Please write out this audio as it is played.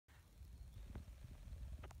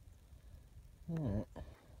Alright,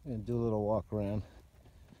 I'm gonna do a little walk around.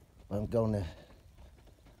 I'm going the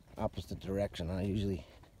opposite direction. I usually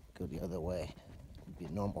go the other way. It'd be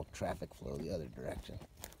normal traffic flow the other direction.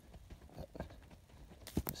 But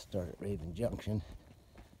let's start at Raven Junction.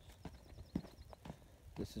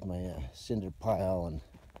 This is my cinder pile,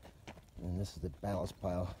 and this is the ballast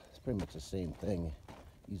pile. It's pretty much the same thing.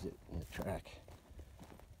 Use it in the track.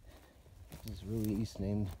 This is Ruiz,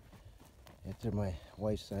 named after my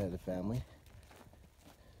wife's side of the family.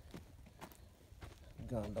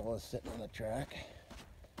 Gondola sitting on the track.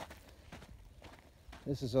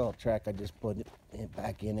 This is all track I just put it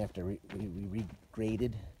back in after we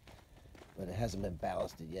regraded, but it hasn't been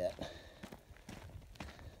ballasted yet.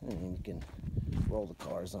 I mean, you can roll the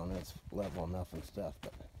cars on it, it's level enough and stuff,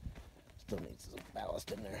 but still needs some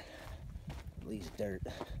ballast in there, at least dirt.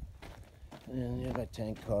 And here's my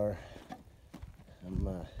tank car.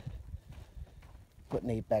 I'm putting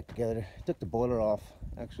 8 back together. I took the boiler off.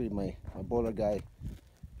 Actually, my boiler guy,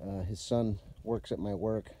 his son works at my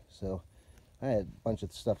work, so I had a bunch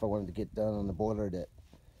of stuff I wanted to get done on the boiler that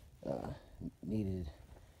needed.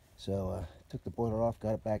 So took the boiler off,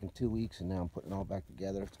 got it back in 2 weeks, and now I'm putting it all back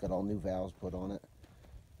together. It's got all new valves put on it.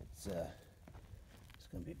 It's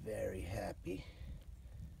gonna be very happy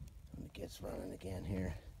when it gets running again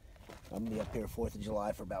here. I'm gonna be up here 4th of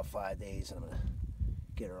July for about 5 days, and I'm gonna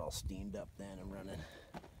get her all steamed up then and running.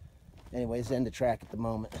 Anyways, end the track at the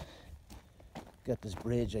moment. Got this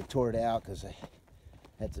bridge, I tore it out because I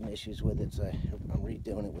had some issues with it, so I'm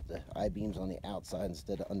redoing it with the I-beams on the outside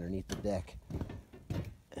instead of underneath the deck.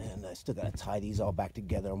 And I still gotta tie these all back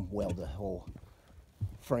together and weld the whole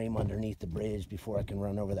frame underneath the bridge before I can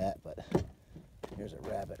run over that. But here's a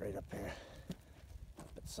rabbit right up here,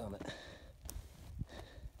 up at Summit.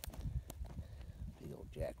 Big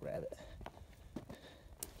old jackrabbit.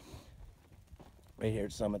 Right here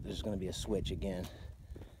at Summit, there's gonna be a switch again,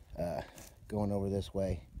 going over this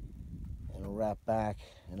way. And it'll wrap back,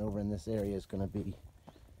 and over in this area is gonna be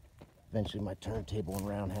eventually my turntable and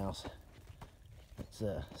roundhouse. It's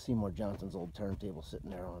Seymour Johnson's old turntable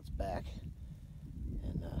sitting there on its back,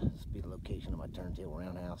 and this will be the location of my turntable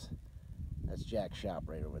roundhouse. That's Jack's shop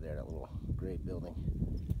right over there, that little gray building.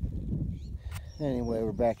 Anyway,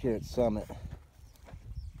 we're back here at Summit.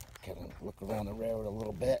 Kind of look around the railroad a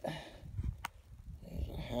little bit. There's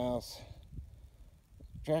a house.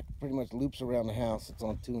 The track pretty much loops around the house. It's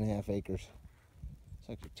on 2.5 acres. It's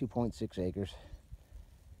actually 2.6 acres.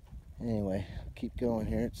 Anyway, keep going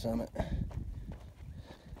here at Summit.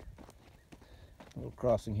 A little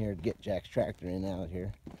crossing here to get Jack's tractor in out of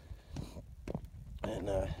here. And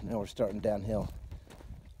now we're starting downhill.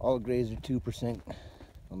 All the grades are 2%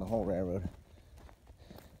 on the whole railroad.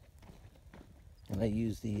 And I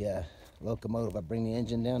use the locomotive. I bring the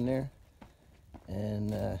engine down there,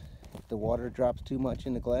 and if the water drops too much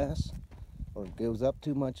in the glass or goes up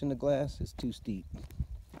too much in the glass, it's too steep.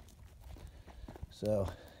 So,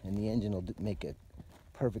 and the engine will make a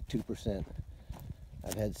perfect 2%.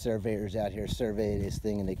 I've had surveyors out here survey this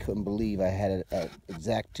thing, and they couldn't believe I had it at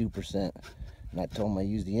exact 2%. And I told them I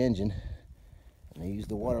used the engine, and I used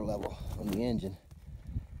the water level on the engine,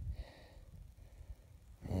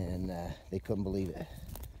 and they couldn't believe it.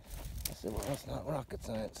 I said, well, that's not rocket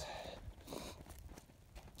science.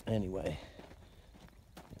 Anyway,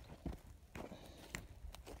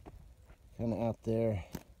 kind of out there,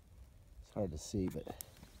 it's hard to see, but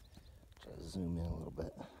try to zoom in a little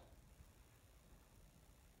bit.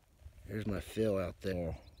 Here's my fill out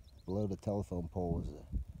there. Below the telephone pole is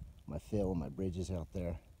my fill, and my bridge is out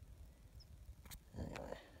there.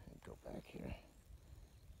 Anyway, go back here.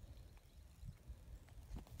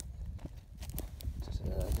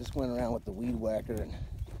 Just went around with the weed whacker, and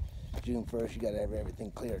June 1st you got to have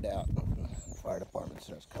everything cleared out. The fire department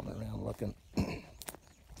starts coming around looking.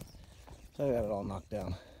 So I got it all knocked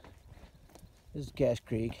down. This is Cache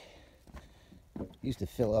Creek. Used to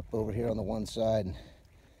fill up over here on the one side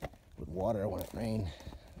with water when it rained.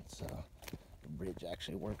 So the bridge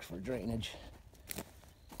actually works for drainage.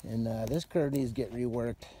 And this curve needs to get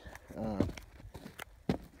reworked.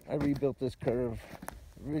 I rebuilt this curve.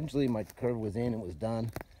 Originally my curve was in, it was done.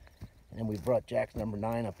 And we brought Jack's number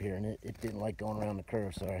 9 up here, and it didn't like going around the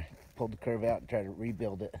curve, so I pulled the curve out and tried to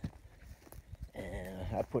rebuild it. And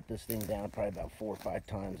I put this thing down probably about 4 or 5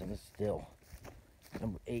 times, and it's still,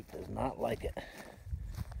 number 8 does not like it.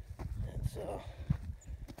 And so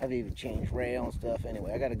I've even changed rail and stuff.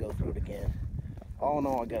 Anyway, I got to go through it again. All in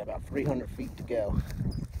all, I got about 300 feet to go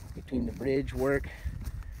between the bridge work,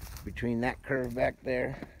 between that curve back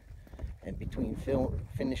there, and between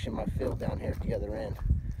finishing my fill down here at the other end.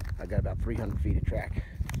 I got about 300 feet of track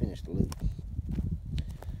to finish the loop.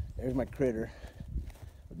 there's my critter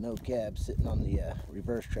with no cab sitting on the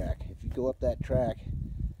reverse track. If you go up that track,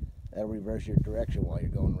 that'll reverse your direction while you're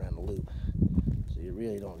going around the loop. So you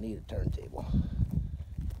really don't need a turntable.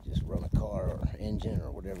 Just run a car or engine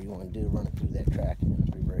or whatever you want to do, run it through that track and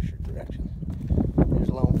reverse your direction. There's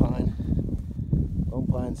Lone Pine. Lone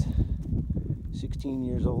Pine's 16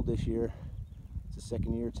 years old this year. It's the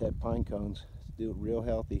second year it's had pine cones. It's doing real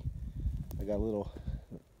healthy. I got a little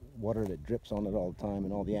water that drips on it all the time,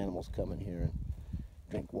 and all the animals come in here and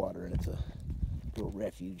drink water, and it's a little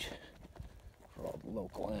refuge for all the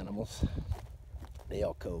local animals. They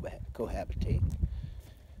all cohabitate.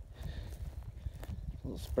 A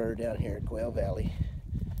little spur down here at Quail Valley.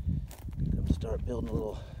 I'm going to start building a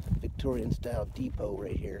little Victorian style depot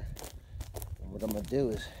right here. And what I'm going to do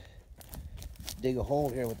is dig a hole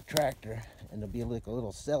here with the tractor, and there'll be like a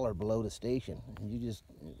little cellar below the station. And you just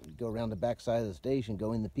go around the back side of the station,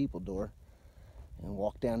 go in the people door, and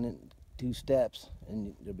walk down in 2 steps,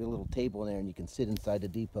 and there'll be a little table in there, and you can sit inside the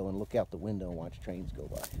depot and look out the window and watch trains go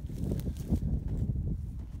by.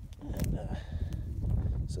 And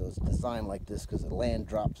so it's designed like this because the land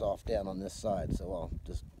drops off down on this side, so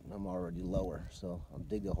I'm already lower, so I'll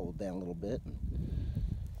dig the hole down a little bit and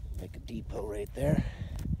make a depot right there.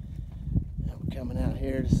 And we're coming out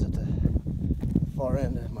here. This is at the far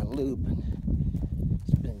end of my loop, and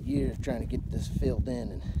it's been years trying to get this filled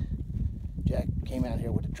in, and Jack came out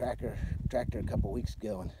here with a tractor a couple weeks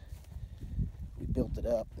ago, and we built it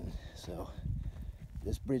up. And so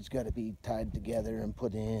this bridge got to be tied together and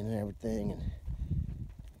put in and everything, and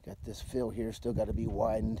got this fill here still got to be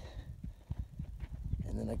widened,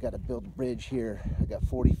 and then I got to build a bridge here. I got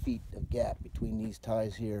 40 feet of gap between these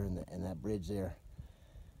ties here and that bridge there.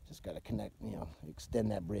 Just got to connect,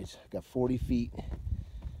 extend that bridge. I got 40 feet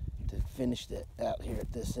to finish it out here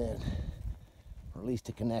at this end, or at least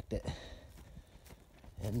to connect it.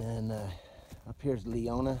 And then up here's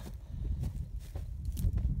Leona,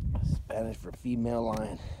 Spanish for female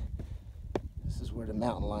lion. This is where the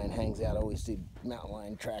mountain lion hangs out. I always see mountain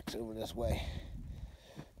lion tracks over this way.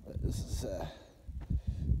 But this is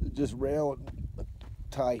just rail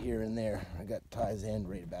tie here and there. I got ties end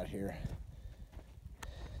right about here.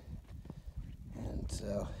 And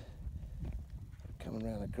so coming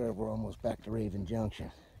around the curve, we're almost back to Raven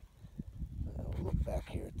Junction. We'll look back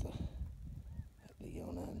here at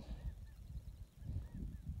Leona and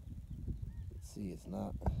see it's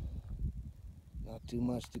not too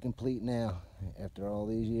much to complete now after all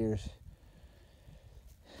these years,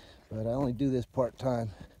 but I only do this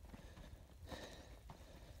part-time.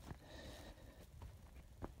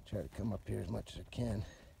 Try to come up here as much as I can.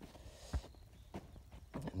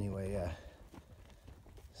 Anyway,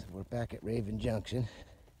 so we're back at Raven Junction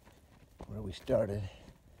where we started.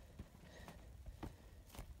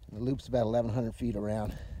 And the loop's about 1,100 feet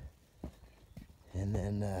around, and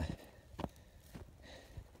then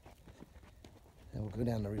we'll go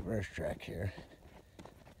down the reverse track here.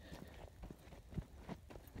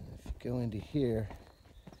 And if you go into here,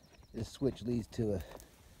 this switch leads to a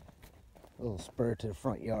little spur to the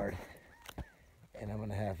front yard. And I'm going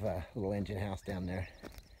to have a little engine house down there,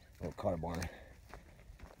 a little car barn.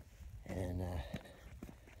 And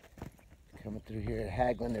coming through here at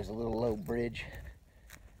Haglin, there's a little low bridge.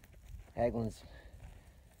 Haglin's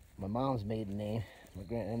my mom's maiden name,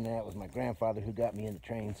 and that was my grandfather who got me into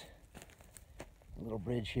trains. Little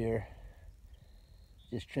bridge here.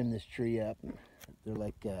 Just trim this tree up. They're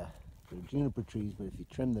like they're juniper trees, but if you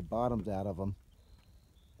trim the bottoms out of them,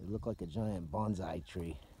 they look like a giant bonsai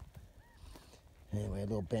tree. Anyway, a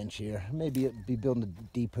little bench here. Maybe be building a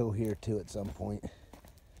depot here too at some point.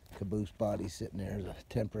 Caboose body sitting there as a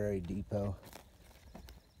temporary depot.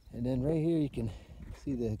 And then right here you can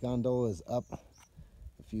see the gondola is up a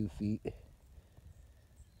few feet.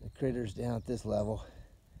 The critter's down at this level.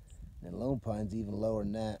 And Lone Pine's even lower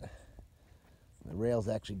than that. The rails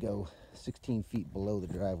actually go 16 feet below the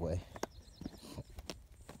driveway.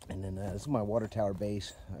 And then this is my water tower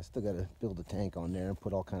base. I still got to build a tank on there and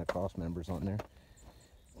put all kind of cross members on there.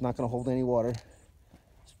 It's not going to hold any water.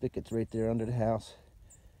 Spigot's right there under the house.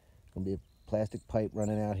 It's going to be a plastic pipe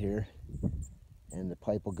running out here, and the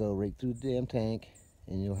pipe will go right through the damn tank,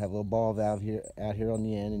 and you'll have a little ball valve here out here on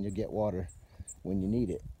the end, and you'll get water when you need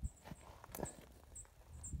it.